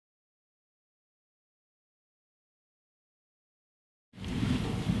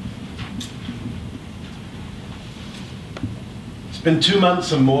It's been 2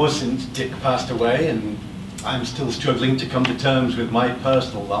 months or more since Dick passed away, and I'm still struggling to come to terms with my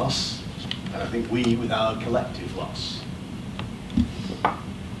personal loss, and I think we with our collective loss.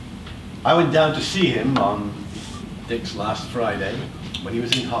 I went down to see him on Dick's last Friday when he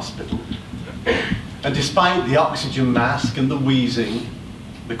was in hospital, and despite the oxygen mask and the wheezing,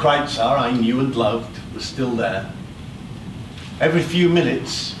 the Kreutzar I knew and loved was still there. Every few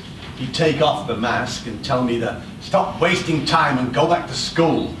minutes, he'd take off the mask and tell me to stop wasting time and go back to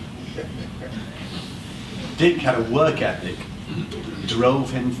school. Dick had a work ethic that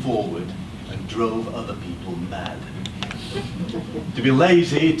drove him forward and drove other people mad. To be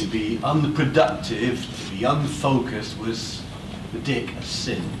lazy, to be unproductive, to be unfocused was for Dick a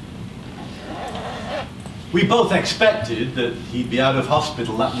sin. We both expected that he'd be out of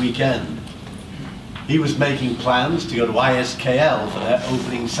hospital that weekend. He was making plans to go to ISKL for their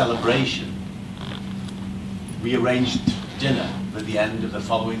opening celebration. We arranged dinner for the end of the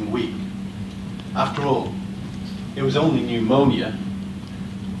following week. After all, it was only pneumonia.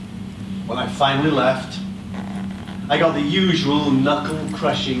 When I finally left, I got the usual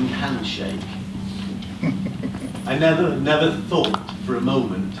knuckle-crushing handshake. I never thought for a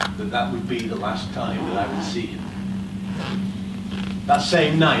moment that that would be the last time that I would see him. That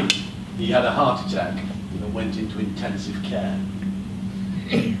same night, he had a heart attack and went into intensive care.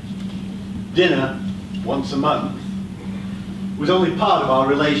 Dinner, once a month, was only part of our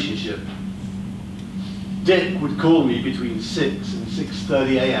relationship. Dick would call me between 6 and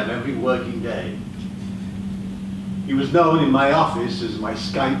 6:30 a.m. every working day. He was known in my office as my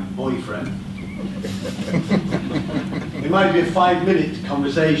Skype boyfriend. It might be a 5-minute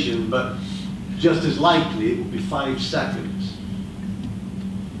conversation, but just as likely it would be 5 seconds.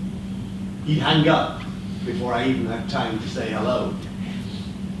 He'd hang up before I even had time to say hello.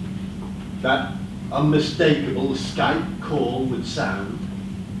 That unmistakable Skype call would sound,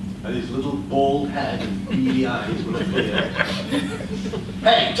 and his little bald head and beady eyes would appear.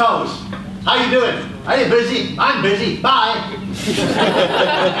 Hey, Toze, how you doing? Are you busy? I'm busy. Bye.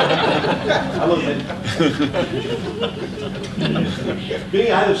 I love it.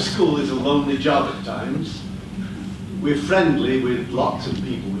 Being out of school is a lonely job at times. We're friendly with lots of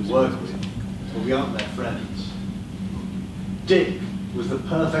people we work with, but we aren't their friends. Dick was the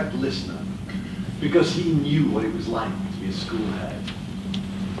perfect listener because he knew what it was like to be a school head.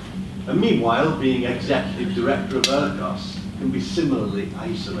 And meanwhile, being executive director of EARCOS can be similarly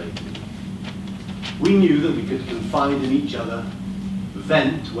isolating. We knew that we could confide in each other,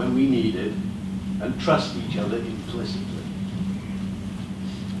 vent when we needed, and trust each other implicitly.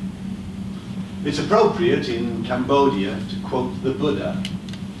 It's appropriate in Cambodia to quote the Buddha,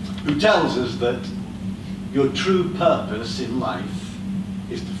 who tells us that your true purpose in life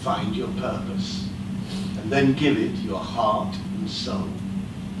is to find your purpose, and then give it your heart and soul.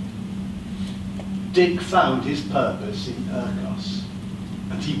 Dick found his purpose in EARCOS,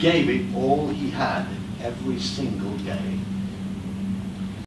 and he gave it all he had every single day.